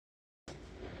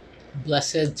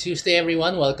Blessed Tuesday,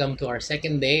 everyone. Welcome to our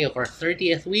second day of our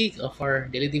 30th week of our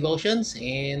daily devotions.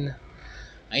 And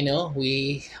I know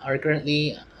we are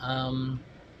currently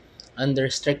under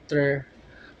stricter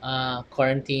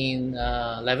quarantine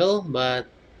level, but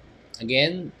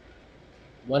again,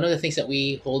 one of the things that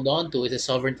we hold on to is the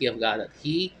sovereignty of God, that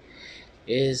He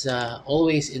is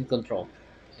always in control.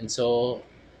 And so,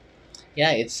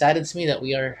 yeah, it saddens me that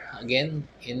we are again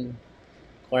in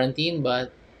quarantine,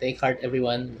 but take heart,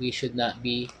 everyone. We should not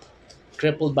be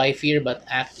crippled by fear but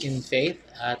act in faith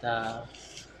at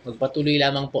magpatuloy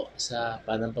lamang po sa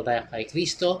pananampalataya kay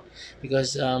Kristo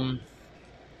because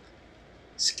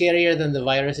scarier than the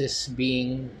virus is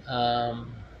being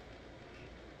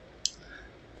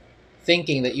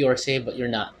thinking that you are safe but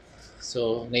you're not.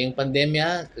 So ngayong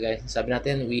pandemya, kagaya sabi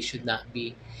natin, we should not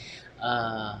be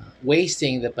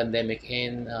wasting the pandemic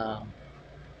and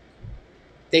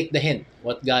take the hint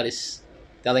what God is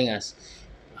telling us.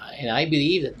 And I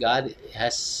believe that God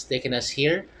has taken us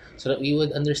here so that we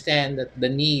would understand that the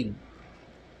need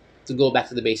to go back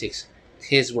to the basics,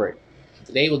 His Word.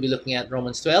 Today we'll be looking at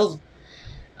Romans 12,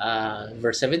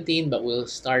 verse 17, but we'll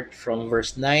start from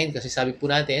verse 9 kasi sabi po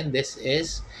natin, this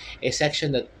is a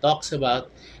section that talks about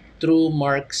true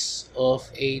marks of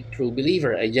a true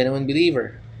believer, a genuine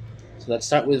believer. So let's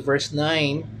start with verse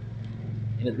 9,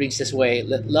 and it reads this way: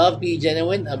 Let love be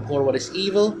genuine, abhor what is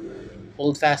evil,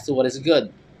 hold fast to what is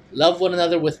good. Love one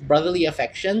another with brotherly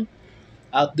affection,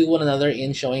 outdo one another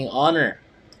in showing honor.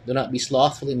 Do not be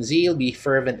slothful in zeal, be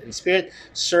fervent in spirit,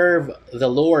 serve the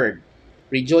Lord.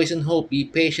 Rejoice in hope, be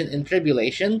patient in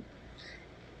tribulation,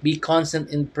 be constant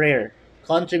in prayer.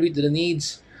 Contribute to the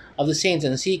needs of the saints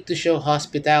and seek to show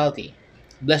hospitality.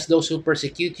 Bless those who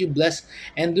persecute you, bless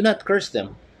and do not curse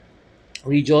them.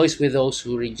 Rejoice with those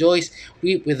who rejoice,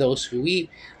 weep with those who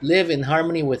weep. Live in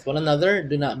harmony with one another.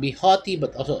 Do not be haughty,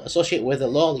 but also associate with the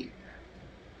lowly.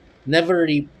 Never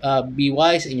be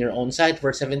wise in your own sight.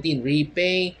 Verse 17,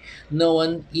 repay no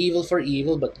one evil for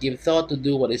evil, but give thought to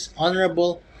do what is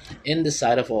honorable in the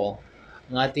sight of all.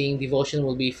 Ang ating devotion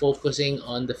will be focusing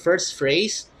on the first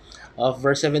phrase of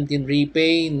verse 17,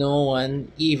 repay no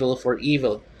one evil for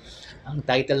evil. Ang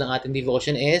title ng ating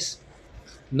devotion is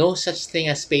No Such Thing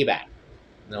as Payback.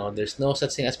 No, there's no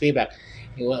such thing as payback.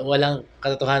 Walang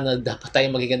katotohanan na dapat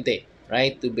tayong magiganti,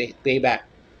 right? To pay back.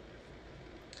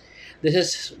 This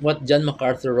is what John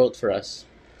MacArthur wrote for us.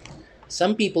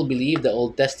 Some people believe the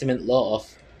Old Testament law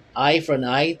of eye for an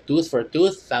eye, tooth for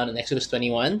tooth, found in Exodus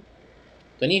 21:24,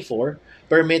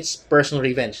 permits personal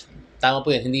revenge. Tama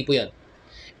po yun, hindi po yun.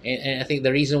 And I think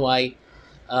the reason why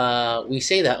we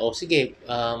say that, oh sige,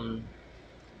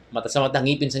 mata sa mata,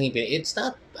 ngipin sa ngipin, it's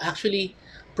not actually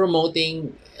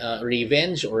promoting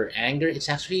revenge or anger. It's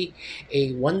actually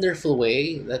a wonderful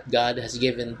way that God has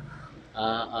given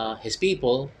His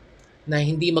people na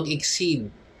hindi mag-exceed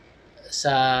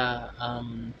sa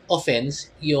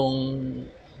offense yung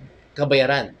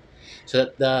kabayaran. So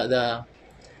that the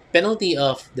penalty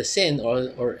of the sin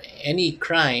or any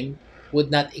crime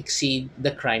would not exceed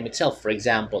the crime itself. For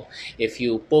example, if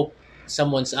you poke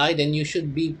someone's eye, then you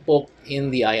should be poked in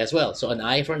the eye as well. So an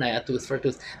eye for an eye, a tooth for a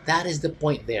tooth. That is the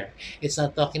point there. It's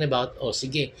not talking about, oh,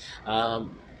 sige,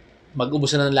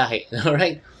 mag-ubos na ng lahi. All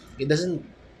right? It doesn't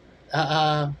uh,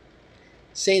 uh,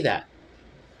 say that.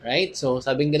 Right? So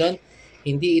sabing ganon,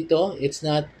 hindi ito, it's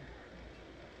not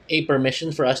a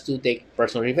permission for us to take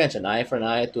personal revenge, an eye for an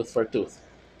eye, a tooth for a tooth.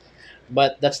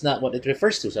 But that's not what it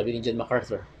refers to, sabi ni John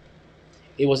MacArthur.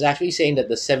 It was actually saying that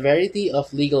the severity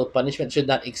of legal punishment should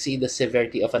not exceed the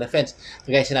severity of an offense.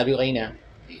 So guys, sinabi ko kanina,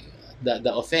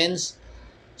 the offense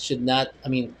should not,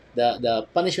 the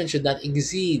punishment should not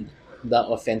exceed the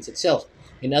offense itself.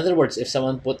 In other words, if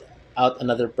someone put out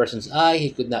another person's eye,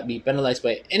 he could not be penalized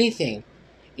by anything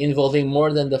involving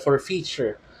more than the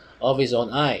forfeiture of his own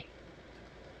eye.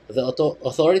 The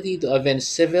authority to avenge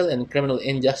civil and criminal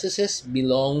injustices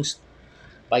belongs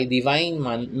by divine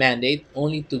mandate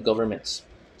only to governments.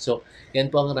 So,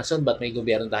 yan po ang rason ba't may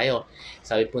gobyerno tayo.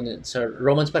 Sabi po sa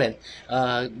Romans pa rin,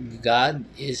 God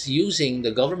is using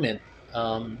the government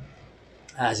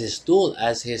as His tool,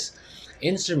 as His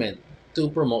instrument to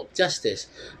promote justice,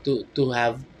 to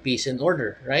have peace and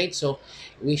order, right? So,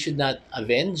 we should not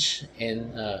avenge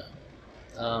and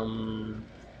um,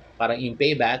 parang in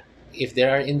payback if there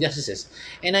are injustices.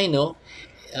 And I know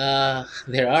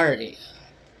there are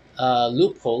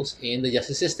loopholes in the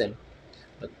justice system,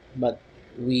 but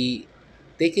we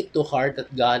take it to heart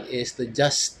that God is the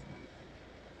just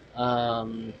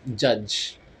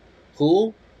judge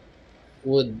who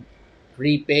would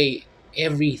repay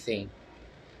everything.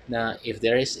 Na if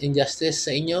there is injustice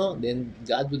sa inyo, then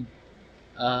God would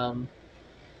um,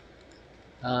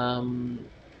 um,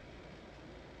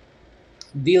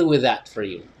 deal with that for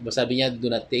you. But sabi niya, do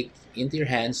not take into your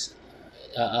hands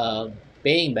uh, uh,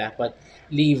 paying back, but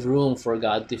leave room for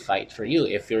God to fight for you.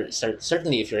 If you're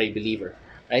certainly if you're a believer,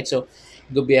 right? So,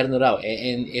 gobyerno raw,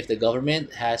 and if the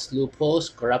government has loopholes,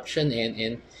 corruption,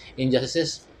 and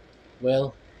injustices,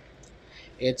 well,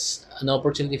 it's an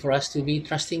opportunity for us to be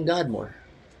trusting God more.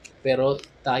 Pero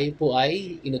tayo po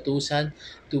ay inutusan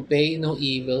to pay no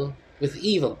evil with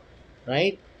evil,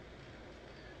 right?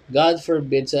 God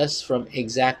forbids us from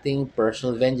exacting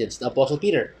personal vengeance. The Apostle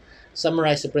Peter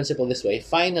summarized the principle this way.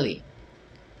 Finally,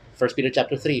 First Peter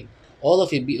chapter 3, all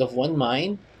of you be of one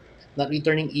mind, not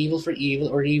returning evil for evil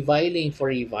or reviling for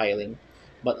reviling,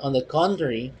 but on the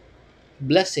contrary,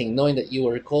 blessing, knowing that you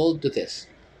are called to this,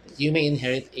 that you may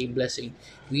inherit a blessing.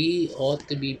 We ought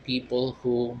to be people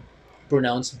who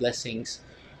pronounce blessings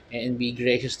and be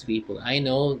gracious to people. I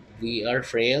know we are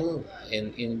frail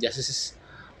and injustices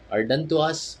are done to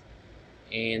us,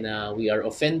 and we are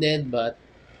offended, but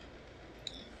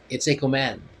it's a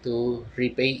command to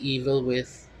repay evil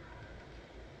with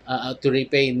to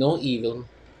repay no evil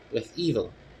with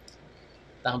evil.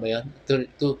 Tama ba yun?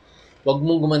 Wag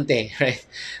mong gumante, right?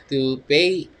 To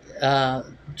pay,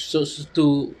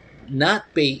 to not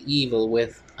pay evil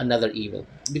with another evil.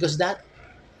 Because that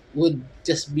would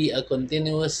just be a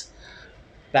continuous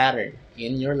pattern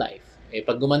in your life. Eh,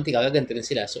 pag gumanti ka, gaganti rin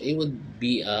sila. So, it would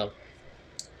be an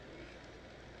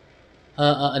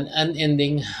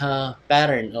unending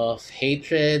pattern of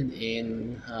hatred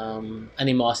and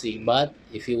animosity. But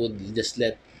if you would just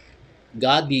let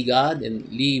God be God and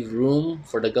leave room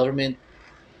for the government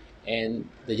and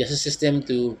the justice system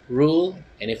to rule,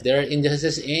 and if there are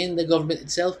injustices in the government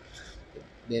itself,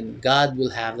 then God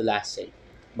will have the last say.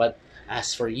 But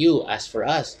as for you, as for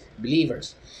us,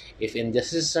 believers, if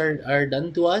injustices are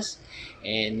done to us,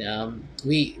 and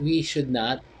we should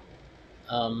not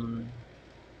um,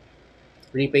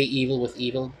 repay evil with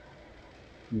evil.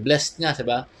 Blessed nga,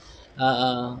 diba?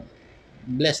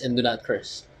 Bless and do not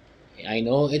curse. I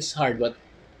know it's hard, but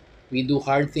we do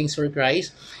hard things for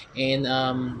Christ, and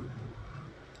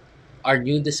our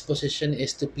new disposition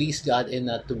is to please God and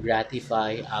not to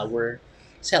gratify our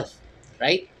self,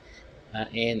 right?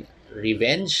 And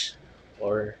revenge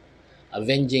or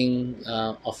avenging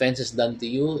offenses done to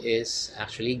you is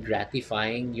actually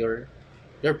gratifying your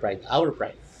pride, our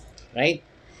pride, right?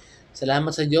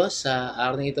 Salamat sa Diyos sa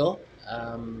araw na ito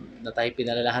na tayo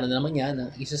pinalalahanan na naman niya na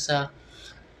isa sa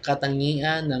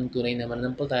katangian ng tunay na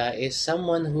mananampalataya is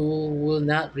someone who will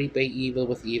not repay evil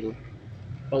with evil,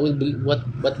 but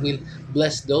will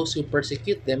bless those who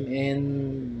persecute them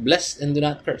and bless and do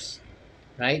not curse,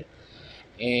 right?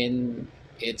 And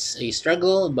it's a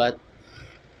struggle, but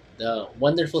the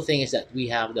wonderful thing is that we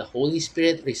have the Holy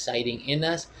Spirit residing in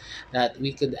us that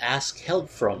we could ask help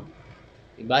from.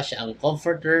 Diba? Siya ang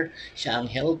comforter, siya ang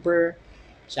helper,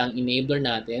 siya ang enabler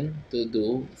natin to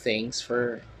do things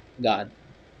for God.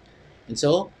 And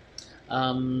so,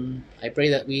 I pray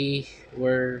that we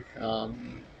were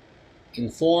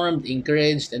informed,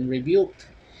 encouraged, and rebuked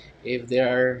if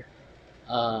there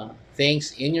are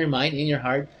things in your mind, in your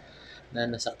heart, na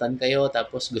nasaktan kayo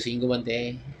tapos gusto nyo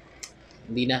gumante,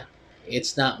 hindi na.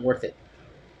 It's not worth it.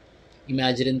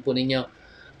 Imagine po ninyo,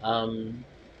 um,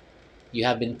 you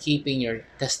have been keeping your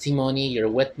testimony,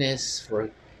 your witness for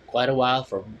quite a while,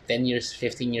 for 10 years,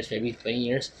 15 years, maybe 20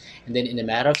 years, and then in a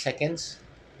matter of seconds,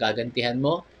 gagantihan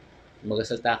mo,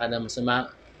 magasalta ka na masama,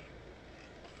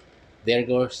 there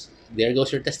goes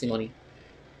your testimony,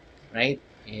 right?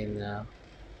 And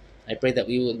I pray that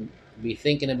we would be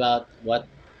thinking about what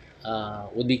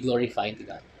would be glorifying to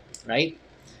God, right?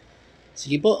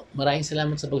 Sige po, maraming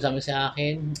salamat sa pagsama sa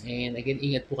akin. And again,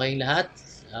 ingat po kayong lahat.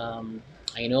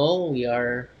 I know we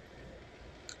are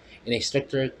in a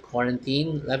stricter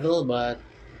quarantine level, but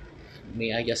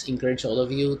may I just encourage all of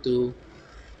you to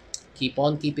keep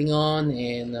on keeping on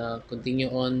and continue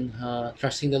on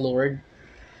trusting the Lord.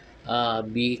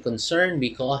 Be concerned,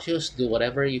 be cautious, do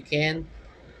whatever you can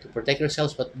to protect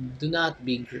yourselves, but do not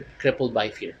be crippled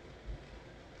by fear.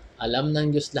 Alam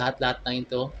ng Diyos lahat-lahat ng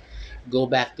ito. Go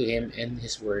back to Him and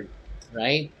His Word,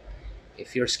 right?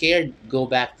 If you're scared, go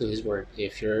back to His Word.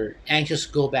 If you're anxious,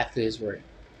 go back to His Word.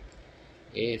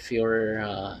 If you're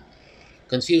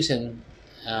confused and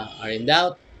are in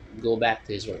doubt, go back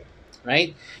to His Word.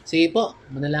 Right? Sige po,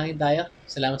 manalangin tayo.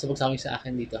 Salamat sa pagsama sa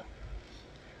akin dito.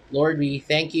 Lord, we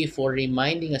thank you for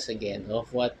reminding us again of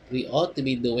what we ought to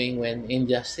be doing when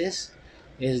injustice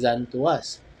is done to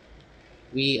us.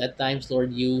 We at times,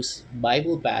 Lord, use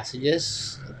Bible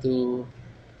passages to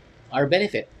our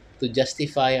benefit, to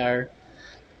justify our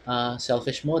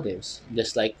selfish motives,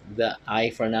 just like the eye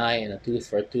for an eye and a tooth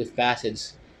for a tooth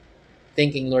passage,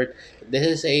 thinking, Lord, this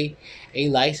is a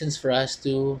license for us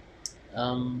to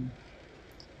um,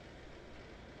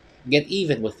 get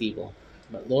even with people.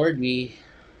 But Lord, we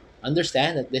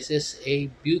understand that this is a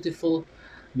beautiful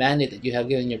mandate that you have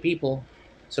given your people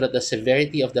so that the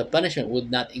severity of the punishment would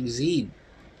not exceed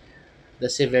the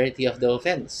severity of the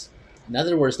offense. In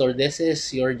other words, Lord, this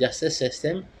is your justice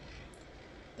system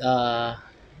uh,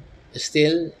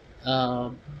 still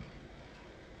um,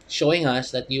 showing us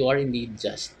that you are indeed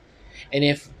just. And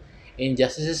if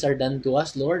injustices are done to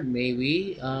us, Lord, may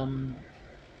we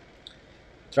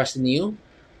trust in you,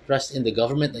 trust in the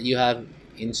government that you have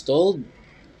installed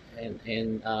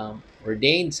and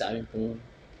ordained sa aming pong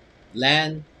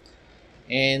land.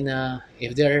 And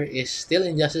if there is still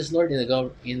injustice, Lord, in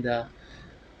the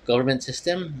government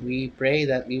system, we pray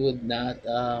that we would not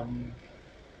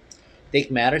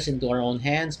take matters into our own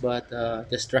hands, but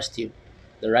just trust you,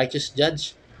 the righteous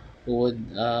judge who would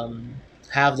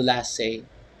have the last say.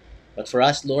 But for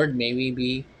us, Lord, may we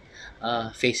be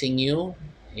facing you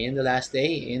in the last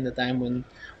day, in the time when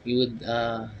we would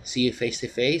see you face to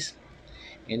face,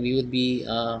 and we would be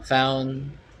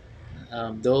found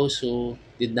those who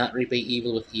did not repay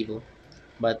evil with evil,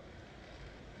 but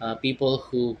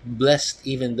people who blessed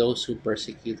even those who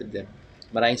persecuted them.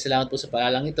 Maraming salamat po sa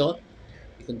paalalang ito.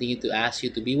 We continue to ask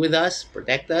you to be with us,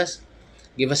 protect us,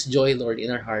 give us joy, Lord, in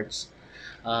our hearts.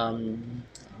 Um,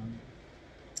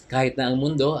 Kahit na ang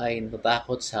mundo ay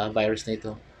natatakot sa virus na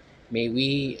ito, may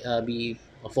we be,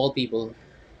 of all people,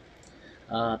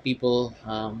 people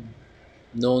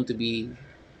known to be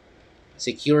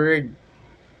secured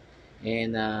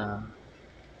and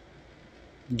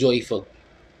joyful.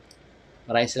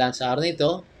 Maraming salamat sa araw na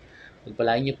ito.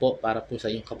 Pagpalain niyo po para po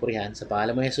sa inyong kapurihan. Sa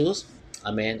pangalan mo, Jesus.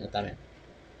 Amen at amen.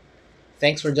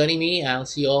 Thanks for joining me. I'll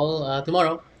see you all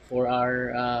tomorrow for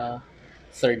our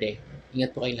third day.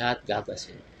 Ingat po kayong lahat. God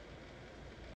bless you.